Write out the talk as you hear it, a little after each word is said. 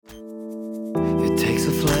takes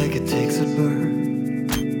a flag, it takes a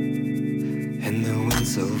bird, and the wind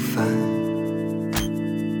so fine.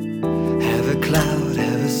 Have a cloud,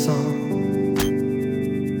 have a song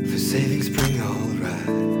for saving spring alright.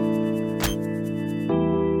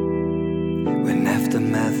 When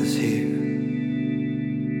aftermath is here,